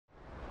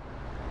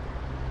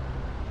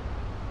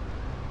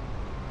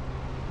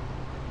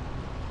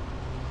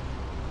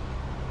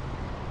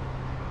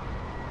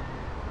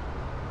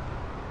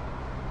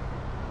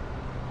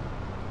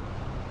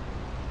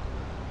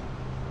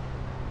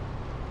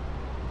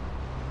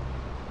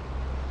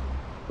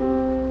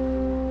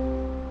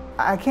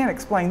I can't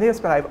explain this,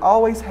 but I've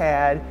always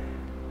had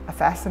a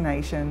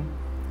fascination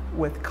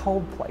with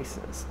cold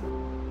places.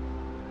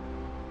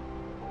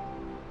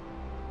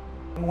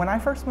 When I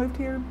first moved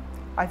here,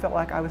 I felt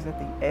like I was at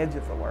the edge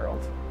of the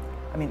world.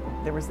 I mean,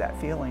 there was that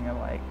feeling of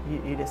like,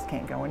 you just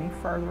can't go any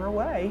further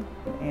away.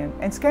 And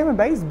Scammon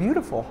Bay is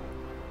beautiful.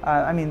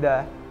 I mean,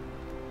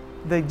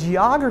 the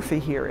geography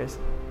here is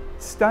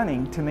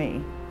stunning to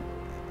me.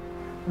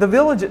 The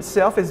village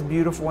itself is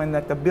beautiful in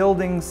that the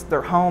buildings,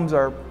 their homes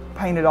are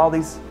painted all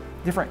these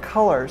different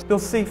colors. You'll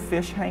see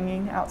fish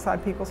hanging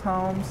outside people's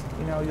homes.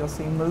 You know, you'll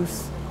see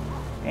moose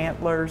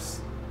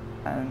antlers,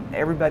 and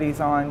everybody's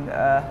on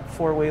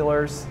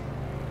four-wheelers.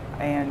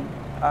 And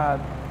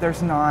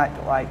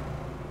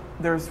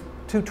there's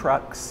 2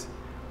 trucks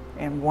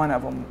and one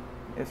of them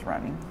is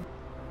running.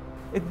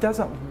 It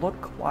doesn't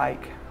look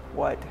like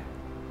what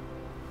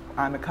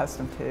I'm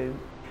accustomed to,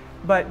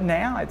 but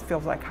now it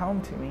feels like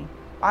home to me.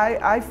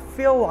 I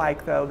feel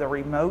like, though, the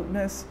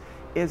remoteness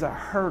is a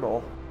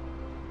hurdle.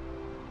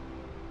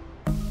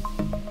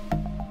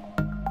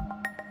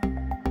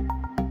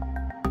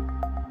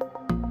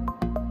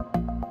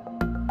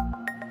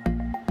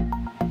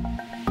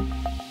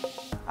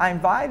 I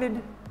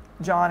invited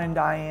John and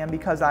Diane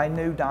because I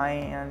knew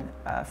Diane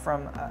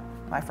from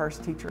my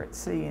first teacher at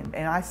sea,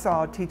 and I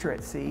saw Teacher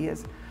at Sea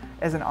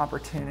as an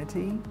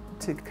opportunity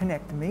to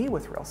connect me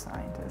with real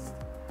scientists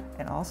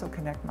and also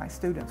connect my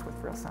students with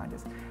real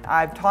scientists.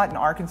 I've taught in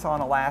Arkansas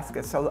and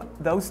Alaska, so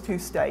those 2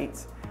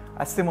 states,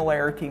 a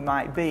similarity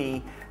might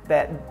be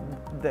that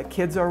the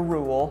kids are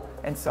rural,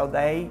 and so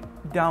they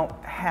don't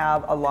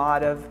have a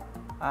lot of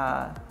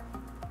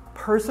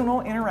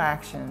personal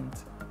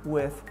interactions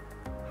with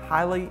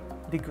highly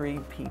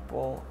degreed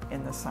people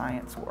in the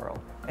science world.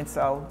 And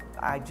so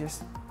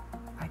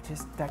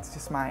that's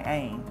just my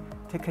aim,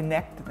 to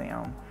connect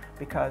them,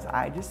 because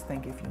I just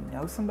think if you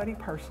know somebody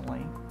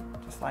personally,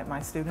 just like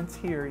my students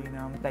here, you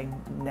know, they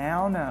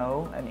now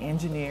know an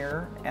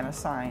engineer and a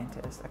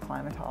scientist, a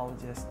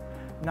climatologist,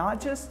 not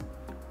just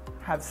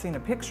have seen a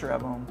picture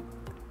of them,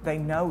 they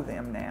know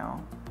them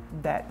now.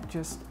 That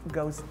just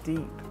goes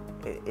deep.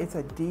 It's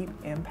a deep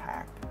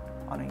impact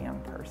on a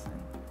young person.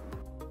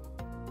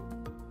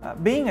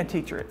 Being a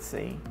teacher at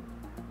sea,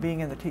 being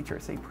in the Teacher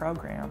at Sea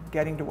program,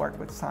 getting to work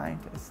with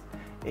scientists,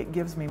 it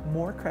gives me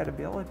more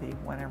credibility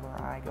whenever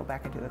I go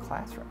back into the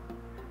classroom,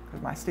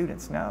 because my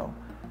students know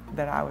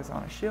that I was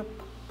on a ship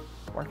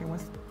working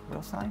with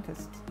real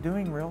scientists,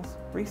 doing real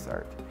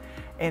research.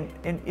 And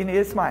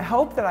it's my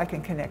hope that I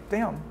can connect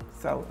them,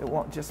 so it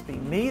won't just be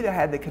me that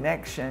had the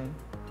connection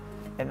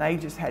and they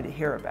just had to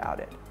hear about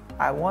it.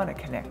 I want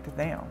to connect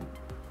them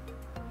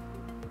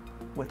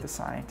with the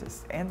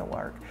scientists and the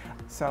work.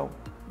 So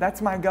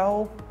that's my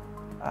goal,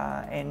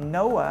 and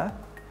NOAA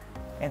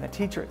and the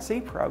Teacher at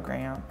Sea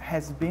program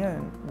has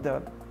been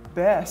the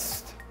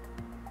best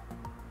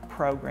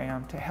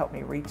program to help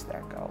me reach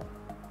that goal.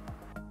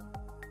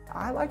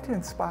 I like to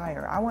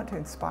inspire. I want to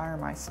inspire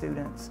my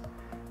students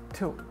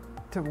to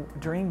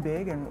dream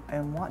big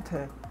and want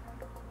to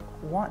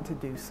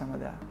do some of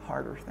the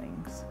harder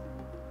things.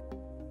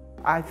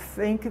 I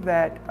think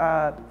that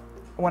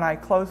when I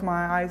close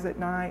my eyes at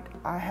night,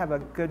 I have a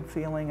good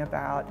feeling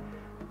about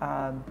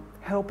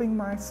helping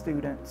my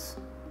students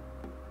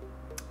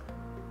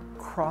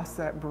cross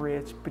that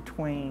bridge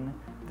between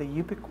the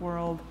Yupik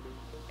world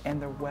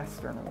and the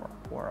Western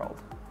world,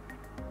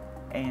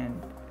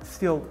 and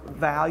still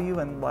value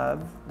and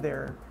love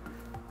their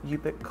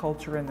Yupik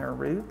culture and their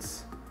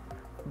roots,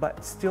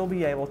 but still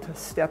be able to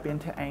step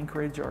into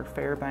Anchorage or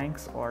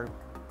Fairbanks or,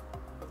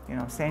 you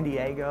know, San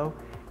Diego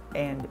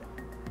and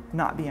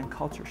not be in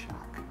culture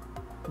shock.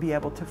 Be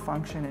able to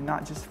function, and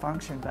not just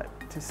function, but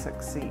to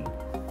succeed.